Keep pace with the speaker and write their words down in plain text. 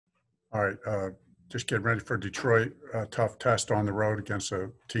All right, just getting ready for Detroit. Tough test on the road against a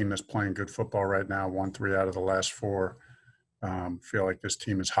team that's playing good football right now. Won 3 out of the last 4. Feel like this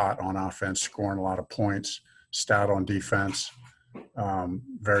team is hot on offense, scoring a lot of points, stout on defense,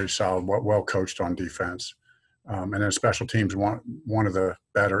 very solid, well coached on defense. And then special teams, one of the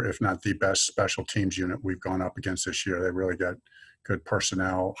better, if not the best special teams unit we've gone up against this year. They really got good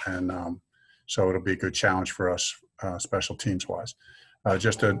personnel, and so it'll be a good challenge for us special teams wise.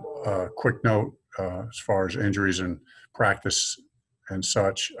 Just a quick note as far as injuries and practice and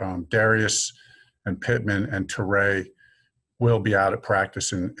such. Darius and Pittman and Turay will be out at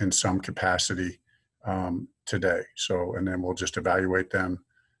practice in some capacity today. So, and then we'll just evaluate them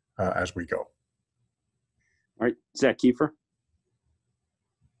as we go. All right, Zach Kiefer.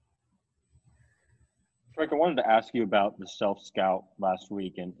 Frank, I wanted to ask you about the self-scout last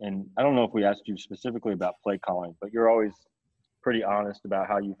week, and I don't know if we asked you specifically about play calling, but you're always pretty honest about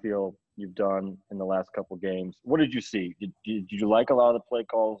how you feel you've done in the last couple of games. What did you see? Did you like a lot of the play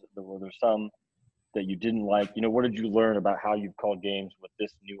calls? Were there some that you didn't like? What did you learn about how you've called games with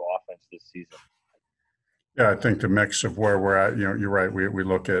this new offense this season? Yeah, I think the mix of where we're at, you're right. We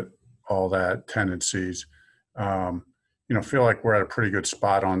look at all that tendencies. Feel like we're at a pretty good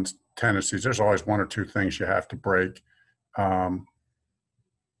spot on tendencies. There's always 1 or 2 things you have to break.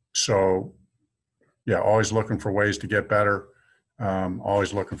 So, yeah, always looking for ways to get better.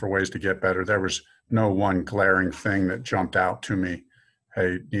 Always looking for ways to get better. There was no one glaring thing that jumped out to me.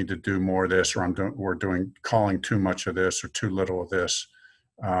 Hey, need to do more of this, or we're calling too much of this or too little of this.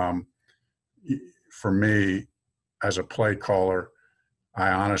 For me, as a play caller, I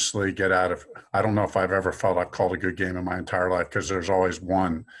honestly I don't know if I've ever felt I've called a good game in my entire life, because there's always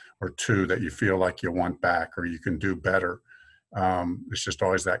 1 or 2 that you feel like you want back or you can do better. It's just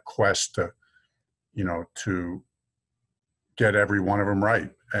always that quest to get every one of them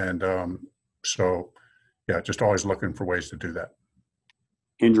right. And so, yeah, just always looking for ways to do that.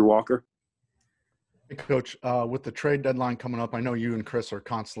 Andrew Walker. Hey, Coach, with the trade deadline coming up, I know you and Chris are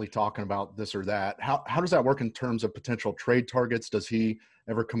constantly talking about this or that. How does that work in terms of potential trade targets? Does he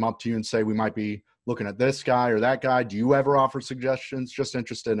ever come up to you and say, we might be looking at this guy or that guy? Do you ever offer suggestions? Just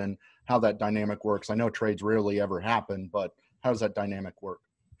interested in how that dynamic works. I know trades rarely ever happen, but how does that dynamic work?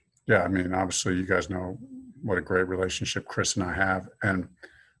 Yeah, I mean, obviously you guys know what a great relationship Chris and I have, and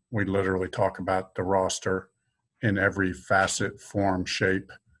we literally talk about the roster in every facet, form,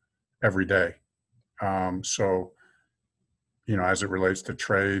 shape, every day. So, as it relates to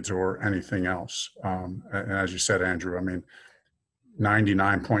trades or anything else, and as you said, Andrew, I mean,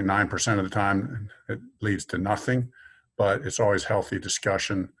 99.9% of the time it leads to nothing, but it's always healthy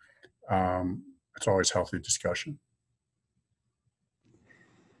discussion.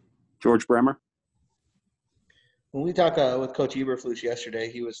 George Bremer. When we talked with Coach Eberflus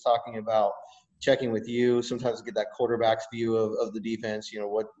yesterday, he was talking about checking with you, sometimes to get that quarterback's view of the defense.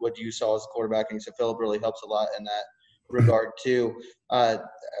 What you saw as a quarterback, and he said Phillip really helps a lot in that regard too.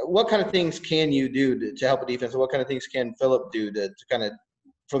 What kind of things can you do to help a defense? What kind of things can Phillip do to kind of,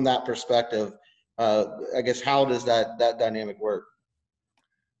 from that perspective, I guess, how does that dynamic work?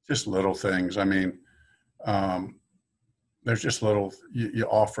 Just little things. I mean, there's just you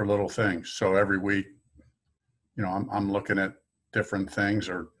offer little things. So every week, I'm looking at different things,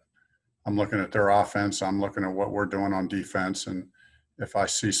 or I'm looking at their offense. I'm looking at what we're doing on defense. And if I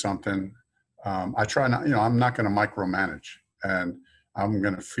see something, I try not, I'm not going to micromanage, and I'm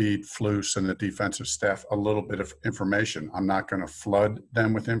going to feed Flus and the defensive staff a little bit of information. I'm not going to flood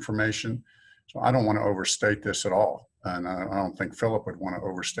them with information. So I don't want to overstate this at all. And I don't think Phillip would want to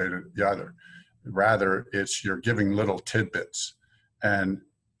overstate it either. Rather, you're giving little tidbits. And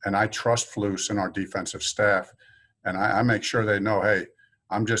I trust Flus and our defensive staff. And I make sure they know, hey,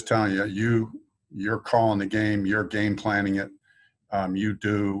 I'm just telling you, you're calling the game, you're game planning it. You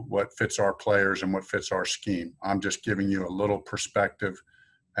do what fits our players and what fits our scheme. I'm just giving you a little perspective.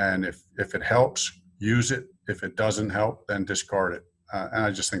 And if it helps, use it. If it doesn't help, then discard it. And I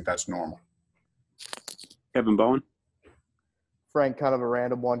just think that's normal. Kevin Bowen. Frank, kind of a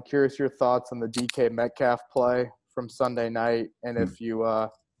random one. Curious your thoughts on the DK Metcalf play from Sunday night, and if you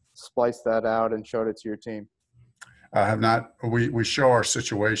spliced that out and showed it to your team. I have not. We show our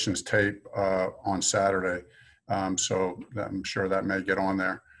situations tape on Saturday, so I'm sure that may get on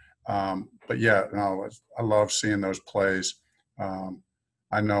there. But yeah, no, I love seeing those plays.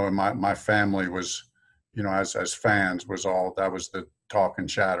 I know in my family was, as fans was that was the talk and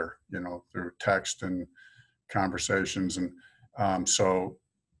chatter, through text and conversations, and so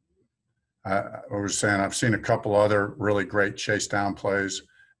I was saying I've seen a couple other really great chase down plays,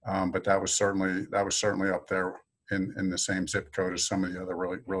 but that was certainly up there in the same zip code as some of the other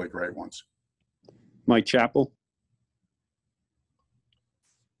really, really great ones. Mike Chappell.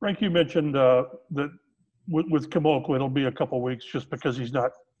 Frank, you mentioned that with Kemoko, it'll be a couple of weeks just because he's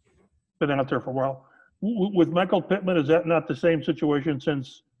not been out there for a while. With Michael Pittman, is that not the same situation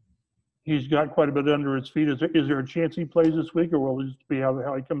since he's got quite a bit under his feet? Is there a chance he plays this week, or will it just be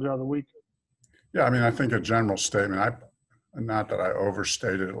how he comes out of the week? Yeah, I mean, I think a general statement, not that I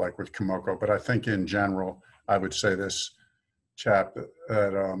overstated it like with Kemoko, but I think in general, I would say this, Chap,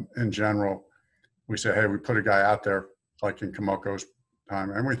 that in general, we say, hey, we put a guy out there like in Kemoko's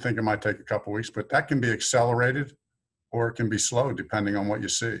time, and we think it might take a couple weeks, but that can be accelerated or it can be slow depending on what you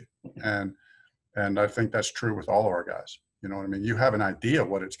see. And I think that's true with all of our guys. You know what I mean? You have an idea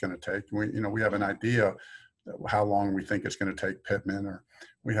what it's going to take. We have an idea how long we think it's going to take Pittman, or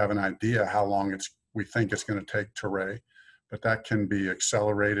we have an idea how long we think it's going to take Turay, but that can be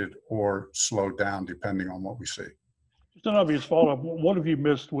accelerated or slowed down depending on what we see. Just an obvious follow-up. What have you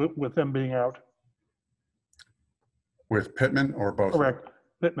missed with them being out? With Pittman or both? Correct.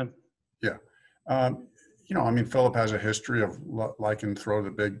 Pittman. Yeah. I mean, Philip has a history of liking to throw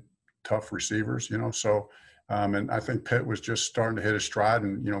the big, tough receivers, so and I think Pitt was just starting to hit his stride,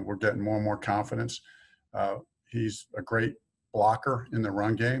 and, we're getting more and more confidence. He's a great blocker in the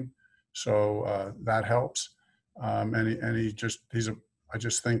run game, so that helps. I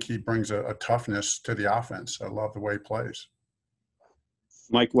just think he brings a toughness to the offense. I love the way he plays.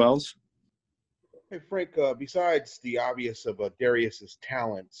 Mike Wells. Hey, Frank, besides the obvious of Darius's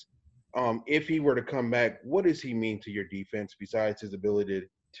talents, if he were to come back, what does he mean to your defense besides his ability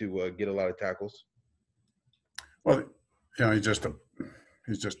to get a lot of tackles? Well, he's just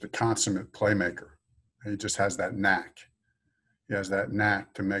a consummate playmaker. He just has that knack. He has that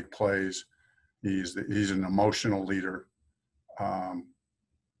knack to make plays. He's an emotional leader.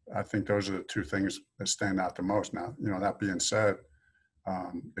 I think those are the two things that stand out the most. Now, that being said,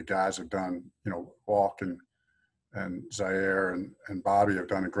 the guys have done, Walk and Zaire and Bobby have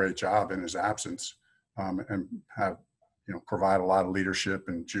done a great job in his absence, and have, provide a lot of leadership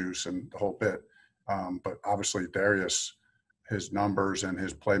and juice and the whole bit. But obviously Darius, his numbers and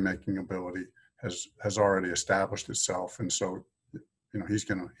his playmaking ability has already established itself. And so, he's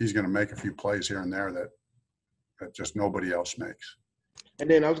gonna make a few plays here and there that just nobody else makes. And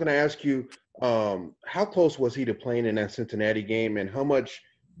then I was going to ask you, how close was he to playing in that Cincinnati game, and how much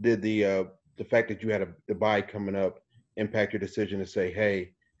did the fact that you had the bye coming up impact your decision to say,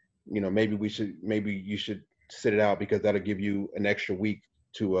 hey, maybe you should sit it out because that'll give you an extra week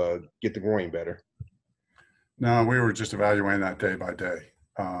to get the groin better? No, we were just evaluating that day by day.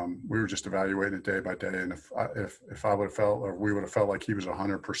 We were just evaluating it day by day, and if I would have felt, or we would have felt like he was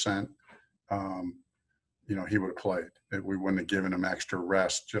 100%, he would have played. We wouldn't have given him extra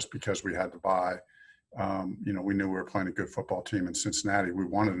rest just because we had the bye. We knew we were playing a good football team in Cincinnati. We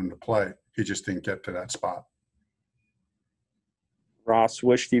wanted him to play. He just didn't get to that spot. Ross,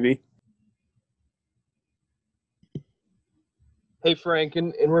 Wish TV. Hey, Frank,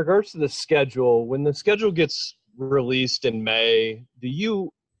 in regards to the schedule, when the schedule gets released in May, do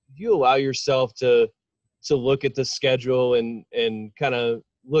you allow yourself to look at the schedule and kind of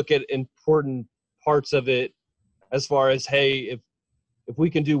look at important parts of it as far as, hey, if we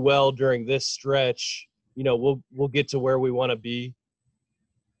can do well during this stretch, we'll get to where we want to be?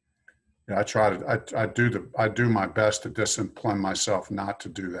 Yeah, I try to. I do my best to discipline myself not to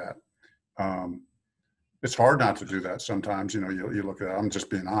do that. It's hard not to do that sometimes. You look at it. I'm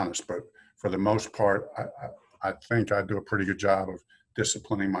just being honest, but for the most part, I think I do a pretty good job of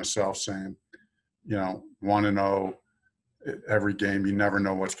disciplining myself, saying, 1-0 every game. You never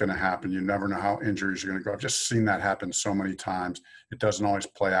know what's going to happen. You never know how injuries are going to go. I've just seen that happen so many times. It doesn't always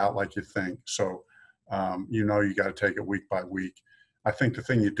play out like you think. So, you got to take it week by week. I think the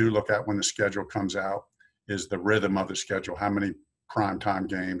thing you do look at when the schedule comes out is the rhythm of the schedule. How many primetime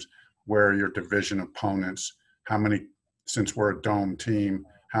games? Where are your division opponents? How many, since we're a dome team,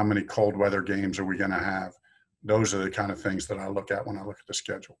 how many cold weather games are we going to have? Those are the kind of things that I look at when I look at the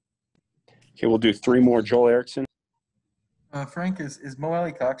schedule. Okay, we'll do three more. Joel Erickson. Frank, is Mo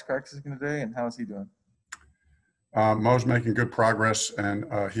Alley Cox practicing today, and how is he doing? Mo's making good progress, and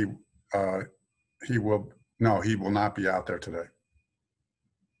he will not be out there today.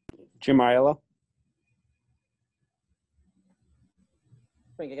 Jim Aiello.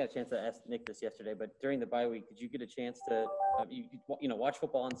 Frank, I got a chance to ask Nick this yesterday, but during the bye week, did you get a chance to watch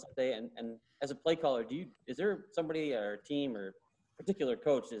football on Sunday? And as a play caller, is there somebody or team or particular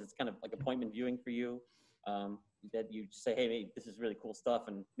coach is kind of like appointment viewing for you, that you say, hey, maybe this is really cool stuff,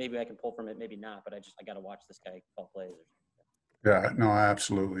 and maybe I can pull from it, maybe not, but I got to watch this guy call plays? Yeah, no,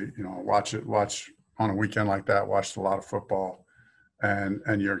 absolutely. Watch on a weekend like that, watched a lot of football,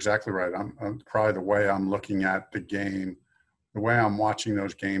 and you're exactly right. I'm probably the way I'm looking at the game, the way I'm watching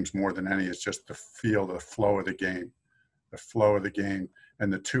those games more than any is just the feel, the flow of the game,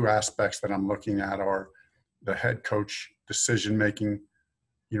 and the two aspects that I'm looking at are the head coach decision-making,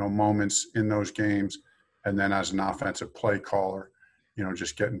 moments in those games, and then as an offensive play caller,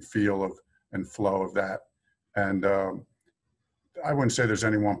 just getting feel of and flow of that. And I wouldn't say there's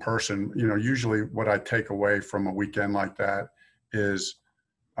any one person. Usually what I take away from a weekend like that is,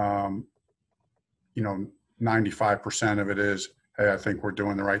 95% of it is, hey, I think we're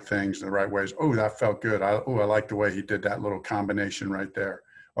doing the right things in the right ways. Oh, that felt good. I like the way he did that little combination right there.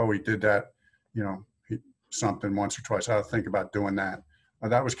 Oh, he did that, something once or twice. I think about doing that.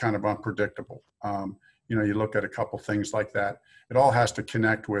 That was kind of unpredictable. You look at a couple things like that. It all has to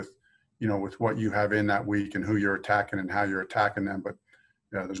connect with, with what you have in that week and who you're attacking and how you're attacking them. But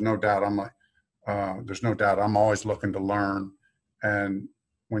yeah, there's no doubt I'm always looking to learn. And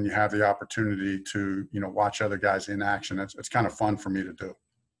when you have the opportunity to, watch other guys in action, it's kind of fun for me to do.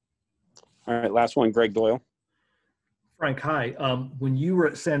 All right, last one, Greg Doyle. Frank, hi. When you were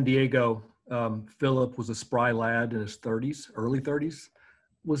at San Diego, Phillip was a spry lad in his 30s, early 30s.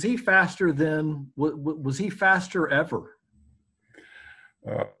 Was he faster then? Was he faster ever?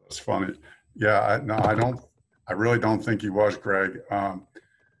 It's funny. Yeah, I really don't think he was, Greg.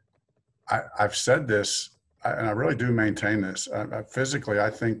 I've said this, and I really do maintain this. Physically, I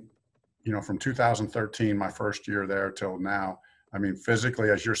think, from 2013, my first year there till now,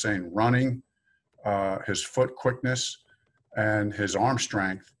 physically, as you're saying, running, his foot quickness and his arm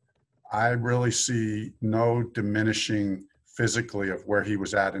strength, I really see no diminishing physically of where he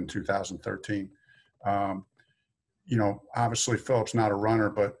was at in 2013. Obviously Phillip's not a runner,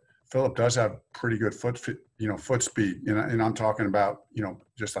 but Phillip does have pretty good foot speed, and I'm talking about,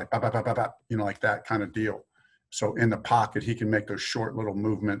 just like, like that kind of deal. So in the pocket, he can make those short little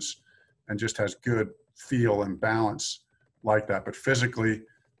movements and just has good feel and balance like that. But physically,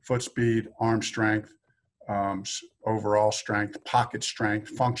 foot speed, arm strength, overall strength, pocket strength,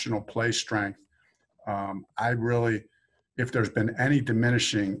 functional play strength. If there's been any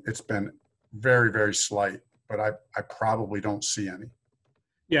diminishing, it's been very, very slight, but I probably don't see any.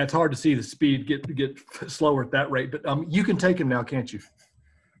 Yeah, it's hard to see the speed get slower at that rate, but you can take him now, can't you?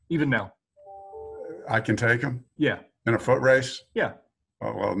 Even now. I can take him? Yeah. In a foot race? Yeah.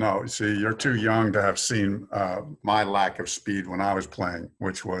 Oh, well, no. See, you're too young to have seen my lack of speed when I was playing,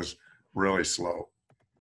 which was really slow.